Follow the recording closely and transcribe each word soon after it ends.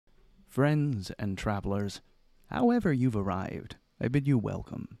Friends and travelers, however you've arrived, I bid you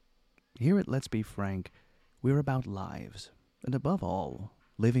welcome. Here at Let's Be Frank, we're about lives, and above all,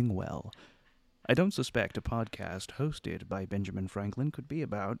 living well. I don't suspect a podcast hosted by Benjamin Franklin could be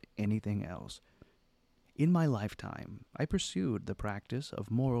about anything else. In my lifetime, I pursued the practice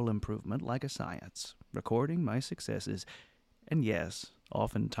of moral improvement like a science, recording my successes, and yes,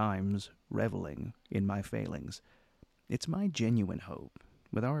 oftentimes reveling in my failings. It's my genuine hope,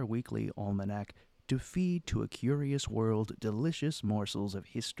 with our weekly almanac, to feed to a curious world delicious morsels of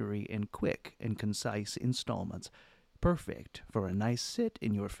history in quick and concise installments, perfect for a nice sit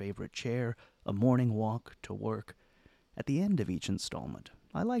in your favorite chair, a morning walk to work. At the end of each installment,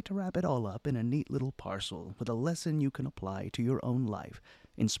 I like to wrap it all up in a neat little parcel with a lesson you can apply to your own life,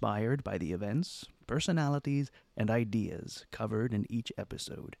 inspired by the events, personalities, and ideas covered in each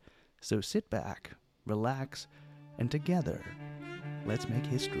episode. So sit back, relax, and together, let's make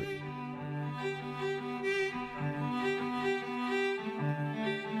history.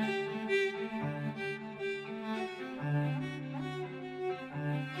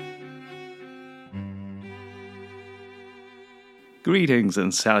 Greetings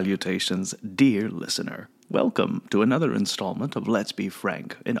and salutations, dear listener. Welcome to another installment of Let's Be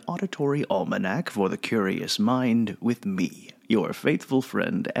Frank, an auditory almanac for the curious mind with me, your faithful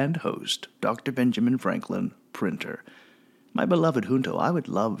friend and host, Dr. Benjamin Franklin, printer. My beloved Junto, I would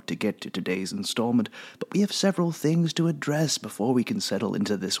love to get to today's installment, but we have several things to address before we can settle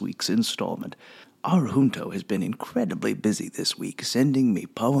into this week's installment. Our Junto has been incredibly busy this week, sending me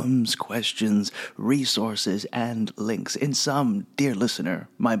poems, questions, resources, and links. In sum, dear listener,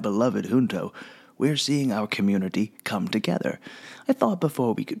 my beloved Junto, we're seeing our community come together. I thought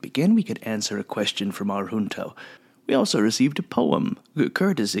before we could begin, we could answer a question from our Junto. We also received a poem,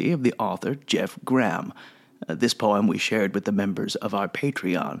 courtesy of the author Jeff Graham. This poem we shared with the members of our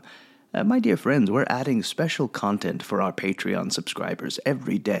Patreon. My dear friends, we're adding special content for our Patreon subscribers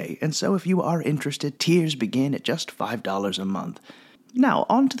every day, and so if you are interested, tiers begin at just $5 a month. Now,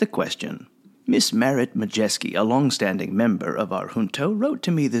 on to the question. Miss Merritt Majeski, a long-standing member of our Junto, wrote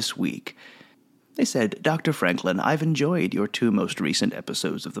to me this week. They said, Dr. Franklin, I've enjoyed your 2 most recent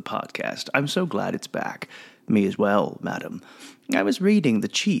episodes of the podcast. I'm so glad it's back. Me as well, madam. I was reading The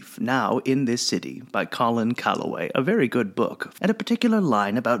Chief, Now in This City, by Colin Calloway, a very good book, and a particular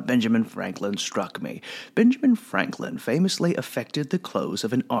line about Benjamin Franklin struck me. Benjamin Franklin famously affected the clothes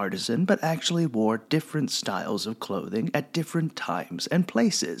of an artisan, but actually wore different styles of clothing at different times and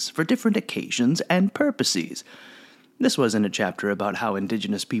places, for different occasions and purposes. This was in a chapter about how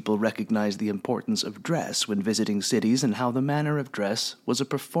indigenous people recognized the importance of dress when visiting cities and how the manner of dress was a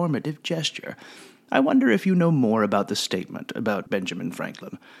performative gesture. I wonder if you know more about the statement about Benjamin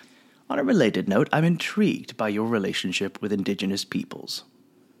Franklin. On a related note, I'm intrigued by your relationship with indigenous peoples.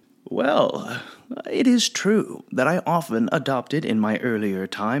 Well, it is true that I often adopted in my earlier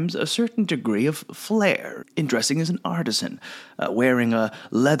times a certain degree of flair in dressing as an artisan, wearing a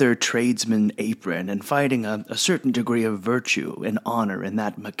leather tradesman apron and finding a certain degree of virtue and honor in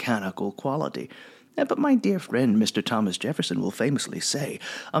that mechanical quality. But my dear friend Mr. Thomas Jefferson will famously say,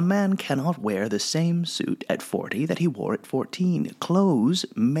 a man cannot wear the same suit at 40 that he wore at 14. Clothes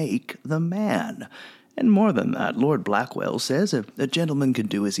make the man. And more than that, Lord Blackwell says a gentleman can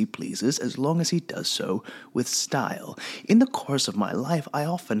do as he pleases as long as he does so with style. In the course of my life, I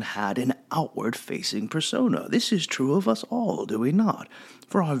often had an outward-facing persona. This is true of us all, do we not?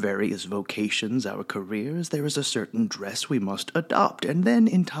 For our various vocations, our careers, there is a certain dress we must adopt, and then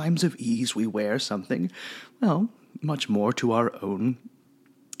in times of ease we wear something, well, much more to our own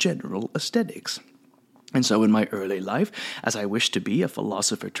general aesthetics. And so in my early life, as I wished to be a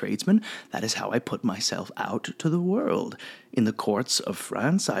philosopher tradesman, that is how I put myself out to the world. In the courts of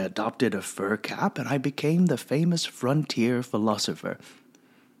France, I adopted a fur cap, and I became the famous frontier philosopher.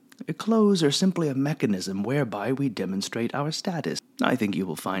 Clothes are simply a mechanism whereby we demonstrate our status. I think you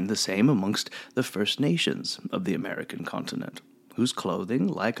will find the same amongst the First Nations of the American continent, whose clothing,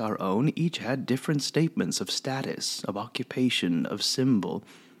 like our own, each had different statements of status, of occupation, of symbol.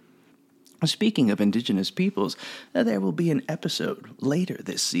 Speaking of indigenous peoples, there will be an episode later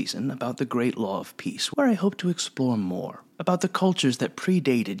this season about the Great Law of Peace, where I hope to explore more about the cultures that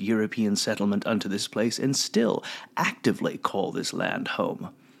predated European settlement unto this place and still actively call this land home.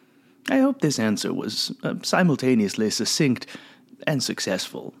 I hope this answer was simultaneously succinct and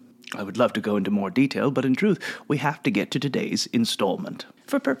successful. I would love to go into more detail, but in truth, we have to get to today's installment.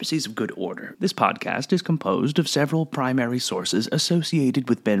 For purposes of good order, this podcast is composed of several primary sources associated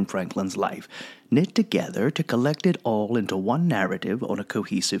with Ben Franklin's life, knit together to collect it all into one narrative on a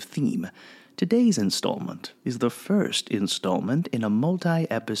cohesive theme. Today's installment is the first installment in a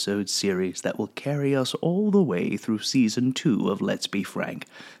multi-episode series that will carry us all the way through Season 2 of Let's Be Frank,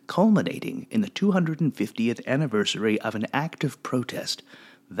 culminating in the 250th anniversary of an act of protest,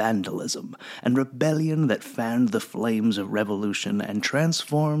 vandalism, and rebellion that fanned the flames of revolution and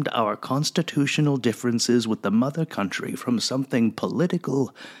transformed our constitutional differences with the mother country from something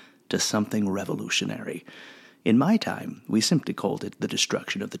political to something revolutionary. In my time, we simply called it the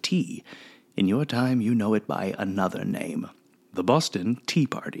destruction of the tea. In your time, you know it by another name, the Boston Tea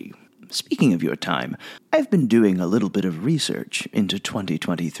Party. Speaking of your time, I've been doing a little bit of research into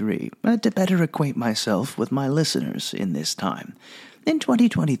 2023 to better acquaint myself with my listeners in this time. In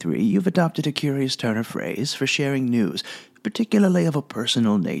 2023, you've adopted a curious turn of phrase for sharing news, particularly of a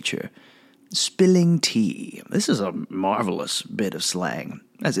personal nature. Spilling tea. This is a marvelous bit of slang,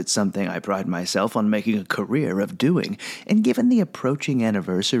 as it's something I pride myself on making a career of doing, and given the approaching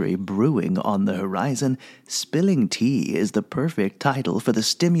anniversary brewing on the horizon, Spilling Tea is the perfect title for the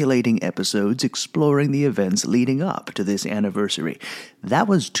stimulating episodes exploring the events leading up to this anniversary. That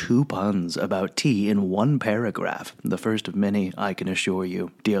was 2 puns about tea in one paragraph, the first of many, I can assure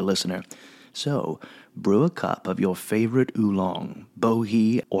you, dear listener. So, brew a cup of your favorite oolong,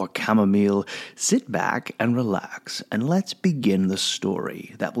 bohea, or chamomile, sit back and relax, and let's begin the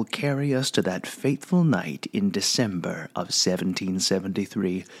story that will carry us to that fateful night in December of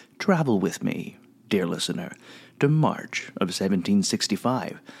 1773. Travel with me, dear listener, to March of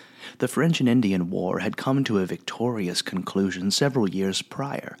 1765. The French and Indian War had come to a victorious conclusion several years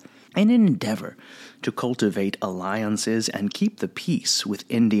prior. In an endeavor to cultivate alliances and keep the peace with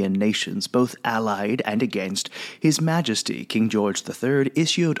Indian nations, both allied and against, His Majesty King George III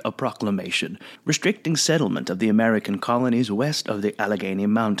issued a proclamation restricting settlement of the American colonies west of the Allegheny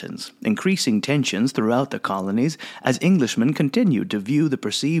Mountains, increasing tensions throughout the colonies as Englishmen continued to view the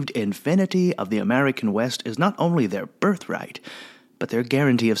perceived infinity of the American West as not only their birthright, but their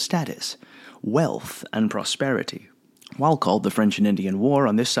guarantee of status, wealth, and prosperity. While called the French and Indian War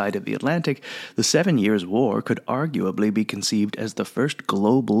on this side of the Atlantic, the 7 Years' War could arguably be conceived as the first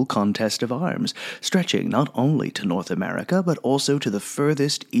global contest of arms, stretching not only to North America, but also to the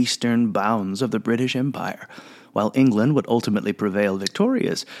furthest eastern bounds of the British Empire. While England would ultimately prevail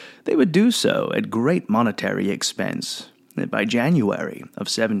victorious, they would do so at great monetary expense. By January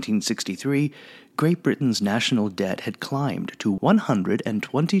of 1763, Great Britain's national debt had climbed to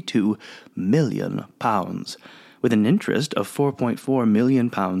 £122 million, with an interest of £4.4 million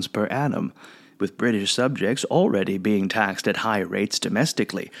per annum, with British subjects already being taxed at high rates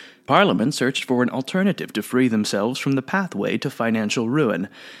domestically. Parliament searched for an alternative to free themselves from the pathway to financial ruin.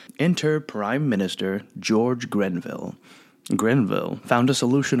 Enter Prime Minister George Grenville. Grenville found a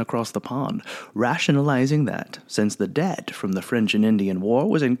solution across the pond, rationalizing that, since the debt from the French and Indian War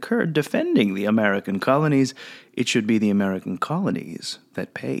was incurred defending the American colonies, it should be the American colonies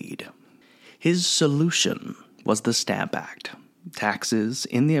that paid. His solution was the Stamp Act. Taxes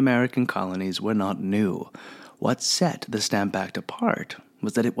in the American colonies were not new. What set the Stamp Act apart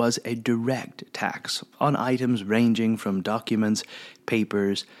was that it was a direct tax on items ranging from documents,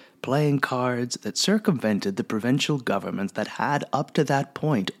 papers, playing cards that circumvented the provincial governments that had up to that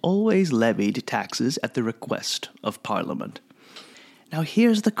point always levied taxes at the request of Parliament. Now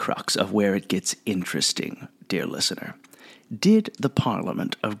here's the crux of where it gets interesting, dear listener. Did the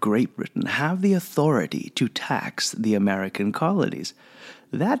Parliament of Great Britain have the authority to tax the American colonies?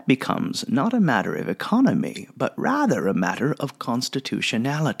 That becomes not a matter of economy, but rather a matter of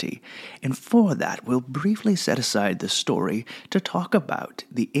constitutionality. And for that, we'll briefly set aside the story to talk about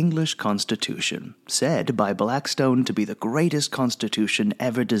the English Constitution, said by Blackstone to be the greatest constitution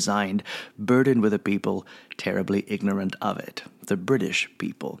ever designed, burdened with a people terribly ignorant of it, the British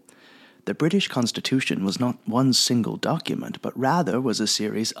people. The British Constitution was not one single document, but rather was a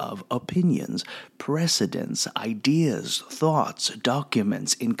series of opinions, precedents, ideas, thoughts,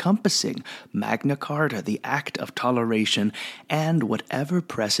 documents encompassing Magna Carta, the Act of Toleration, and whatever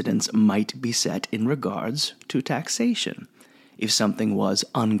precedents might be set in regards to taxation. If something was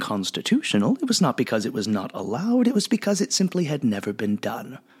unconstitutional, it was not because it was not allowed, it was because it simply had never been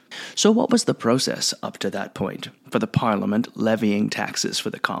done. So what was the process up to that point for the Parliament levying taxes for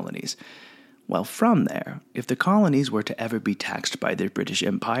the colonies? Well, from there, if the colonies were to ever be taxed by the British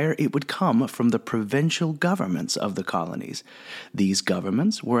Empire, it would come from the provincial governments of the colonies. These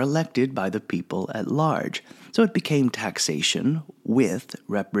governments were elected by the people at large, so it became taxation with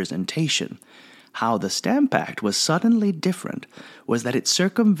representation. How the Stamp Act was suddenly different was that it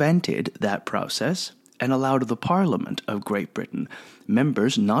circumvented that process and allowed the Parliament of Great Britain,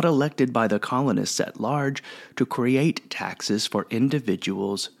 members not elected by the colonists at large, to create taxes for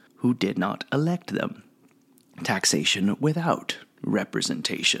individuals who did not elect them. Taxation without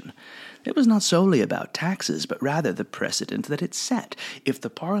representation. It was not solely about taxes, but rather the precedent that it set. If the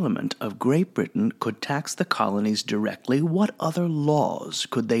Parliament of Great Britain could tax the colonies directly, what other laws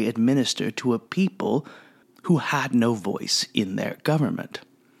could they administer to a people who had no voice in their government?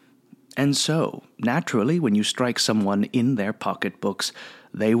 And so, naturally, when you strike someone in their pocketbooks,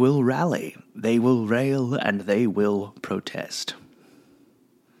 they will rally, they will rail, and they will protest.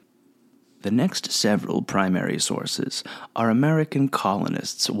 The next several primary sources are American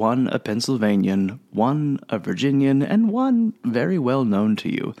colonists, one a Pennsylvanian, one a Virginian, and one very well known to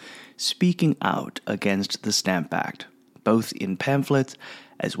you, speaking out against the Stamp Act, both in pamphlets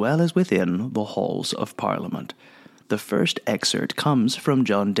as well as within the halls of Parliament. The first excerpt comes from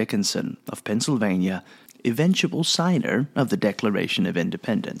John Dickinson of Pennsylvania, eventual signer of the Declaration of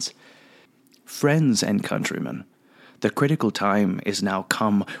Independence. Friends and countrymen, the critical time is now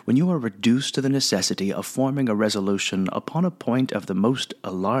come when you are reduced to the necessity of forming a resolution upon a point of the most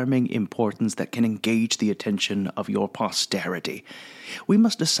alarming importance that can engage the attention of your posterity. We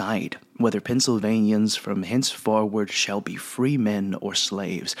must decide whether Pennsylvanians from henceforward shall be free men or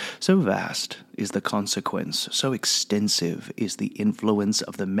slaves. So vast is the consequence, so extensive is the influence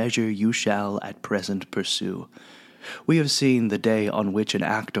of the measure you shall at present pursue. We have seen the day on which an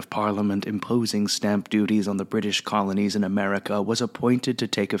Act of Parliament imposing stamp duties on the British colonies in America was appointed to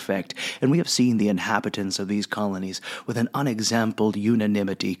take effect, and we have seen the inhabitants of these colonies with an unexampled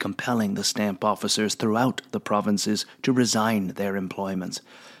unanimity compelling the stamp officers throughout the provinces to resign their employments.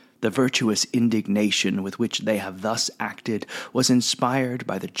 The virtuous indignation with which they have thus acted was inspired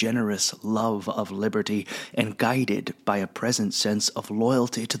by the generous love of liberty and guided by a present sense of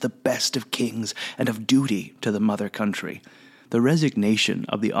loyalty to the best of kings and of duty to the mother country. The resignation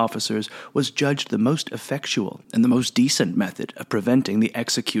of the officers was judged the most effectual and the most decent method of preventing the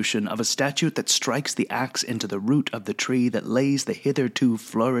execution of a statute that strikes the axe into the root of the tree that lays the hitherto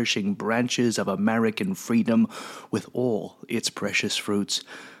flourishing branches of American freedom with all its precious fruits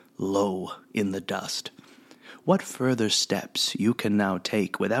low in the dust. What further steps you can now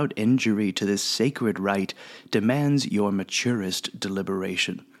take without injury to this sacred right demands your maturest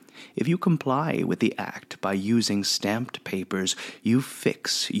deliberation. If you comply with the act by using stamped papers, you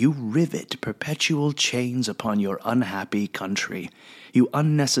fix, you rivet perpetual chains upon your unhappy country. You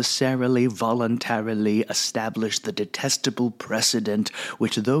unnecessarily, voluntarily establish the detestable precedent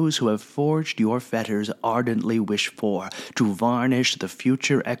which those who have forged your fetters ardently wish for, to varnish the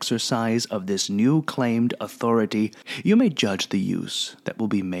future exercise of this new claimed authority. You may judge the use that will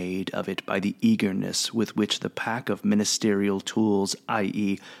be made of it by the eagerness with which the pack of ministerial tools,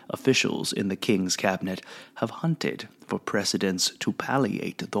 i.e., officials in the King's cabinet, have hunted for precedents to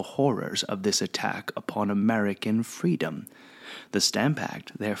palliate the horrors of this attack upon American freedom. The Stamp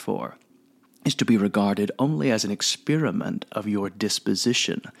Act, therefore, is to be regarded only as an experiment of your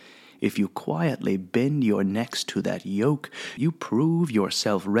disposition. If you quietly bend your necks to that yoke, you prove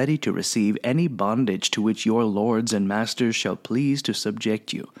yourself ready to receive any bondage to which your lords and masters shall please to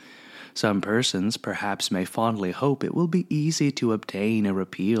subject you. Some persons perhaps may fondly hope it will be easy to obtain a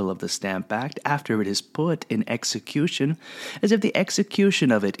repeal of the Stamp Act after it is put in execution, as if the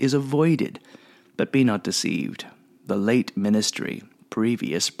execution of it is avoided. But be not deceived. The late ministry,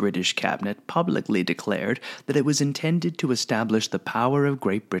 previous British cabinet, publicly declared that it was intended to establish the power of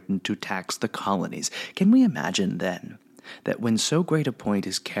Great Britain to tax the colonies. Can we imagine, then, that when so great a point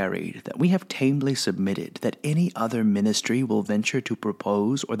is carried, that we have tamely submitted that any other ministry will venture to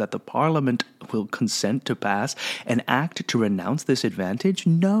propose, or that the Parliament will consent to pass, an act to renounce this advantage?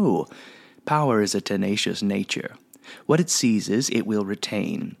 No. Power is a tenacious nature. What it seizes, it will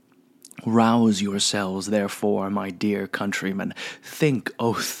retain. Rouse yourselves, therefore, my dear countrymen. Think,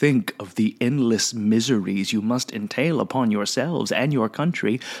 oh think of the endless miseries you must entail upon yourselves and your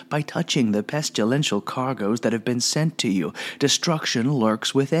country by touching the pestilential cargoes that have been sent to you. Destruction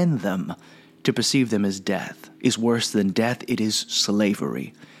lurks within them. To perceive them as death is worse than death, it is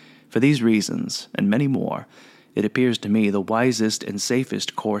slavery. For these reasons, and many more, it appears to me the wisest and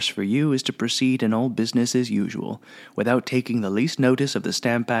safest course for you is to proceed in all business as usual, without taking the least notice of the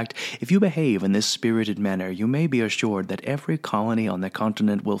Stamp Act. If you behave in this spirited manner, you may be assured that every colony on the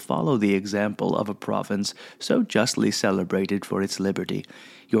continent will follow the example of a province so justly celebrated for its liberty.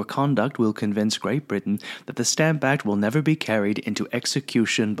 Your conduct will convince Great Britain that the Stamp Act will never be carried into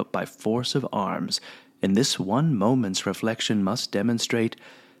execution but by force of arms, and this one moment's reflection must demonstrate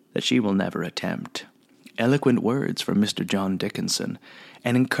that she will never attempt. Eloquent words from Mr. John Dickinson,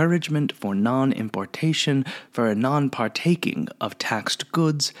 an encouragement for non-importation, for a non-partaking of taxed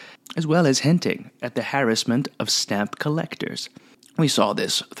goods, as well as hinting at the harassment of stamp collectors. We saw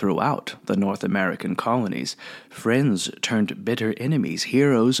this throughout the North American colonies. Friends turned bitter enemies,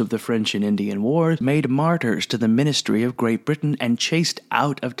 heroes of the French and Indian War, made martyrs to the ministry of Great Britain, and chased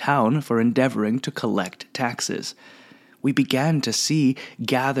out of town for endeavoring to collect taxes. We began to see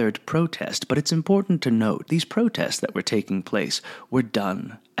gathered protest, but it's important to note these protests that were taking place were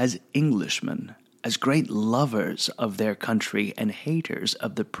done as Englishmen, as great lovers of their country and haters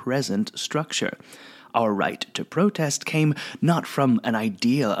of the present structure. Our right to protest came not from an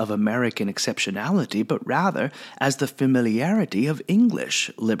idea of American exceptionality, but rather as the familiarity of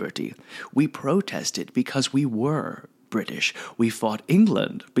English liberty. We protested because we were British. We fought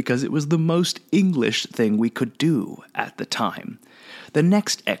England because it was the most English thing we could do at the time. The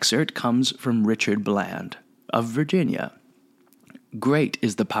next excerpt comes from Richard Bland of Virginia. Great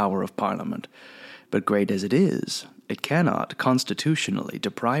is the power of Parliament, but great as it is, it cannot constitutionally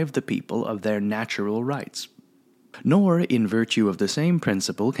deprive the people of their natural rights. Nor, in virtue of the same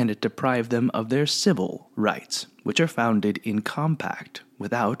principle, can it deprive them of their civil rights, which are founded in compact,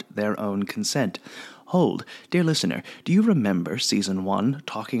 without their own consent. Hold, dear listener, do you remember Season 1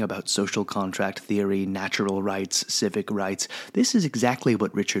 talking about social contract theory, natural rights, civic rights? This is exactly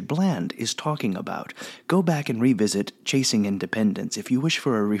what Richard Bland is talking about. Go back and revisit Chasing Independence if you wish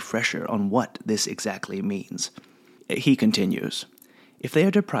for a refresher on what this exactly means. He continues, if they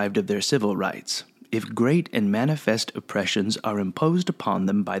are deprived of their civil rights, if great and manifest oppressions are imposed upon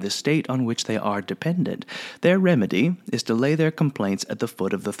them by the state on which they are dependent, their remedy is to lay their complaints at the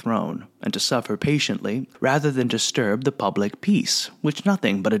foot of the throne, and to suffer patiently, rather than disturb the public peace, which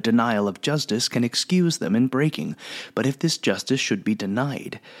nothing but a denial of justice can excuse them in breaking. But if this justice should be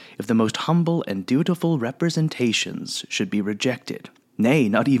denied, if the most humble and dutiful representations should be rejected, nay,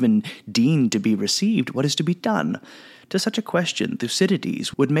 not even deemed to be received, what is to be done? To such a question,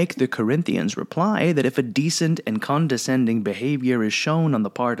 Thucydides would make the Corinthians reply that if a decent and condescending behavior is shown on the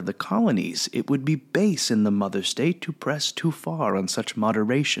part of the colonies, it would be base in the mother state to press too far on such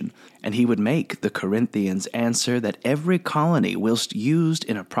moderation. And he would make the Corinthians answer that every colony, whilst used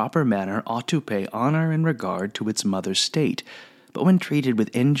in a proper manner, ought to pay honor and regard to its mother state, but when treated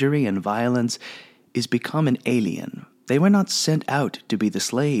with injury and violence, is become an alien. They were not sent out to be the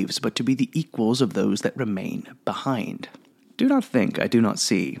slaves, but to be the equals of those that remain behind. Do not think I do not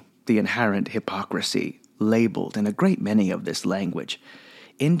see the inherent hypocrisy labeled in a great many of this language.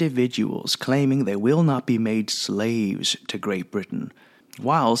 Individuals claiming they will not be made slaves to Great Britain,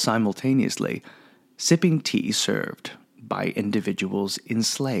 while simultaneously sipping tea served by individuals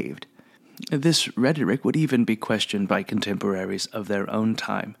enslaved. This rhetoric would even be questioned by contemporaries of their own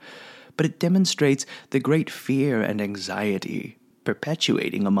time, but it demonstrates the great fear and anxiety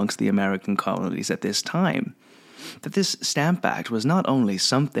perpetuating amongst the American colonies at this time. That this Stamp Act was not only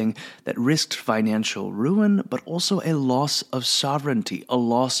something that risked financial ruin, but also a loss of sovereignty, a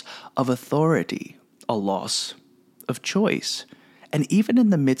loss of authority, a loss of choice. And even in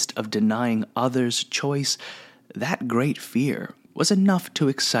the midst of denying others choice, that great fear was enough to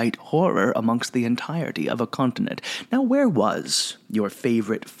excite horror amongst the entirety of a continent. Now, where was your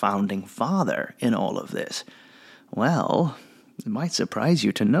favorite founding father in all of this? Well, it might surprise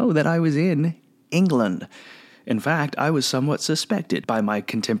you to know that I was in England. In fact, I was somewhat suspected by my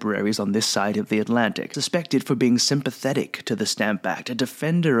contemporaries on this side of the Atlantic, suspected for being sympathetic to the Stamp Act, a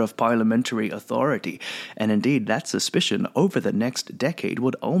defender of parliamentary authority, and indeed that suspicion over the next decade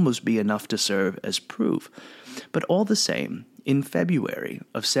would almost be enough to serve as proof. But all the same, in February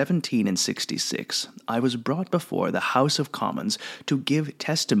of 1766, I was brought before the House of Commons to give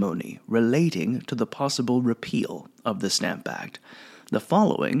testimony relating to the possible repeal of the Stamp Act. The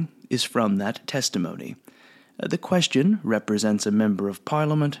following is from that testimony. The question represents a member of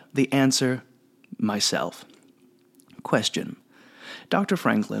Parliament. The answer, myself. Question. Dr.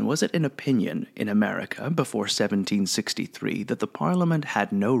 Franklin, was it an opinion in America before 1763 that the Parliament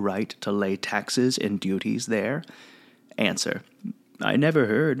had no right to lay taxes and duties there? Answer. I never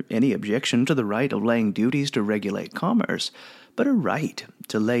heard any objection to the right of laying duties to regulate commerce, but a right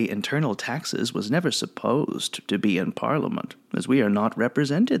to lay internal taxes was never supposed to be in Parliament, as we are not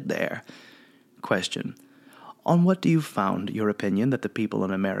represented there. Question. On what do you found your opinion that the people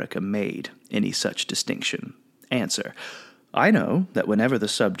in America made any such distinction? Answer. I know that whenever the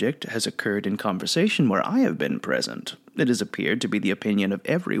subject has occurred in conversation where I have been present, it has appeared to be the opinion of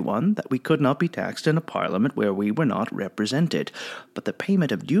everyone that we could not be taxed in a Parliament where we were not represented, but the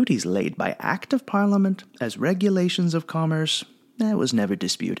payment of duties laid by Act of Parliament as regulations of commerce, that was never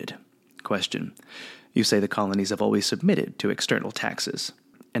disputed. Question. You say the colonies have always submitted to external taxes.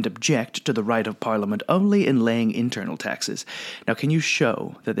 and object to the right of Parliament only in laying internal taxes. Now, can you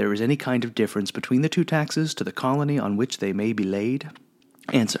show that there is any kind of difference between the two taxes to the colony on which they may be laid?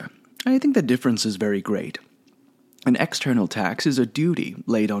 Answer. I think the difference is very great. An external tax is a duty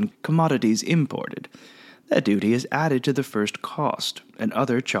laid on commodities imported. That duty is added to the first cost and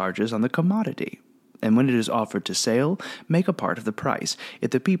other charges on the commodity, and when it is offered to sale, make a part of the price.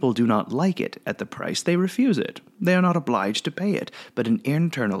 If the people do not like it at the price, they refuse it. They are not obliged to pay it, but an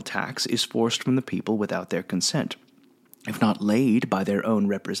internal tax is forced from the people without their consent, if not laid by their own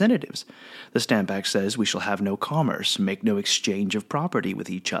representatives. The Stamp Act says we shall have no commerce, make no exchange of property with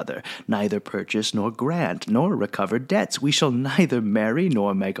each other, neither purchase nor grant, nor recover debts. We shall neither marry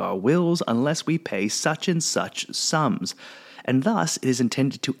nor make our wills unless we pay such and such sums. And thus it is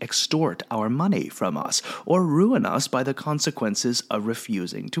intended to extort our money from us, or ruin us by the consequences of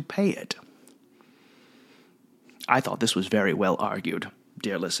refusing to pay it. I thought this was very well argued,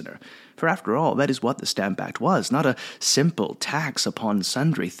 dear listener, for after all, that is what the Stamp Act was, not a simple tax upon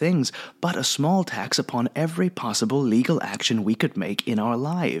sundry things, but a small tax upon every possible legal action we could make in our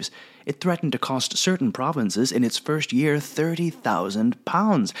lives. It threatened to cost certain provinces in its first year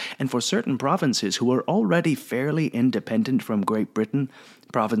 £30,000, and for certain provinces who were already fairly independent from Great Britain,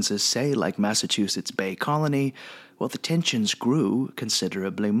 provinces, say, like Massachusetts Bay Colony, well, the tensions grew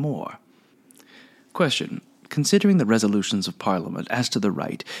considerably more. Question. Considering the resolutions of Parliament as to the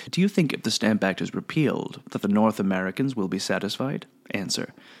right, do you think if the Stamp Act is repealed, that the North Americans will be satisfied?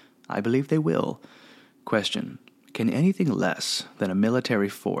 Answer. I believe they will. Question. Can anything less than a military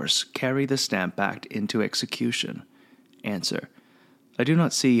force carry the Stamp Act into execution? Answer. I do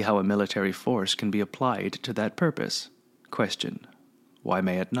not see how a military force can be applied to that purpose. Question. Why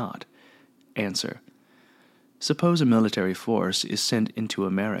may it not? Answer. Suppose a military force is sent into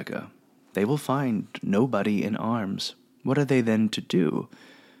America. They will find nobody in arms. What are they then to do?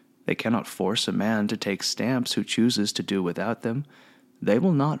 They cannot force a man to take stamps who chooses to do without them. They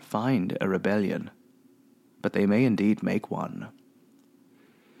will not find a rebellion, but they may indeed make one.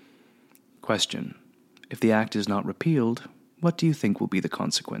 Question. If the act is not repealed, what do you think will be the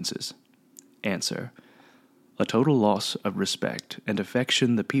consequences? Answer. A total loss of respect and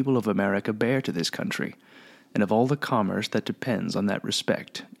affection the people of America bear to this country, and of all the commerce that depends on that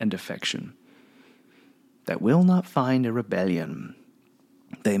respect and affection. That will not find a rebellion.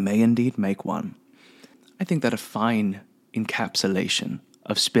 They may indeed make one. I think that a fine encapsulation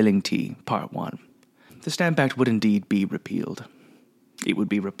of Spilling Tea, Part 1. The Stamp Act would indeed be repealed. It would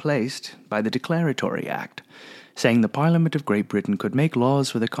be replaced by the Declaratory Act, saying the Parliament of Great Britain could make laws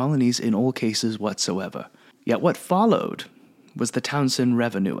for the colonies in all cases whatsoever. Yet what followed was the Townshend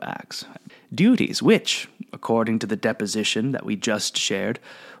Revenue Acts, duties which, according to the deposition that we just shared,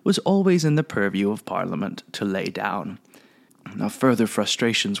 was always in the purview of Parliament to lay down. Now, further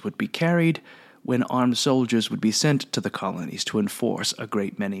frustrations would be carried when armed soldiers would be sent to the colonies to enforce a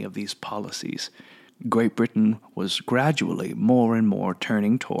great many of these policies. Great Britain was gradually more and more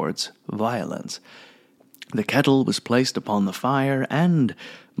turning towards violence. The kettle was placed upon the fire, and,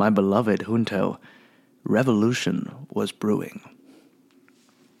 my beloved Junto, revolution was brewing.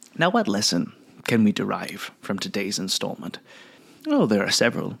 Now, what lesson can we derive from today's installment? Oh, there are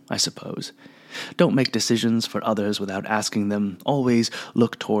several, I suppose. Don't make decisions for others without asking them. Always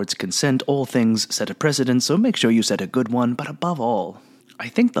look towards consent. All things set a precedent, so make sure you set a good one. But above all, I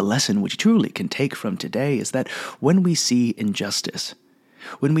think the lesson we truly can take from today is that when we see injustice,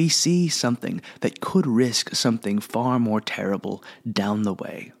 when we see something that could risk something far more terrible down the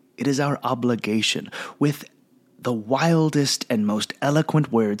way, it is our obligation, with the wildest and most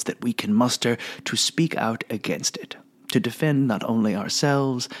eloquent words that we can muster, to speak out against it, to defend not only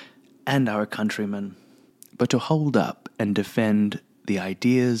ourselves and our countrymen, but to hold up and defend the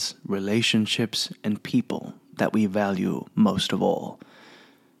ideas, relationships, and people that we value most of all.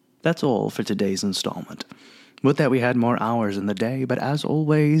 That's all for today's installment. Would that we had more hours in the day, but as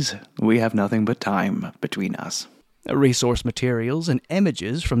always, we have nothing but time between us. Resource materials and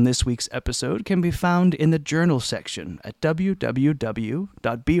images from this week's episode can be found in the journal section at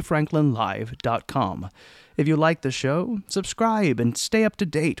www.bfranklinlive.com. If you like the show, subscribe and stay up to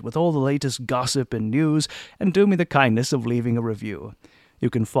date with all the latest gossip and news, and do me the kindness of leaving a review. You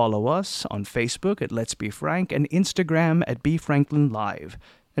can follow us on Facebook at Let's Be Frank and Instagram at BFranklinLive.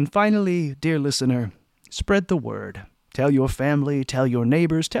 And finally, dear listener, spread the word. Tell your family, tell your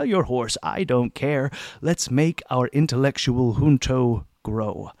neighbors, tell your horse, I don't care. Let's make our intellectual junto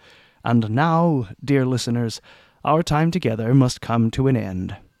grow. And now, dear listeners, our time together must come to an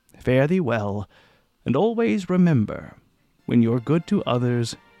end. Fare thee well, and always remember, when you're good to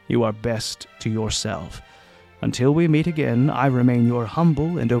others, you are best to yourself. Until we meet again, I remain your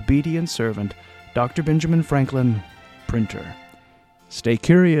humble and obedient servant, Dr. Benjamin Franklin, Printer. Stay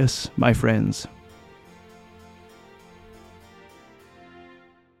curious, my friends.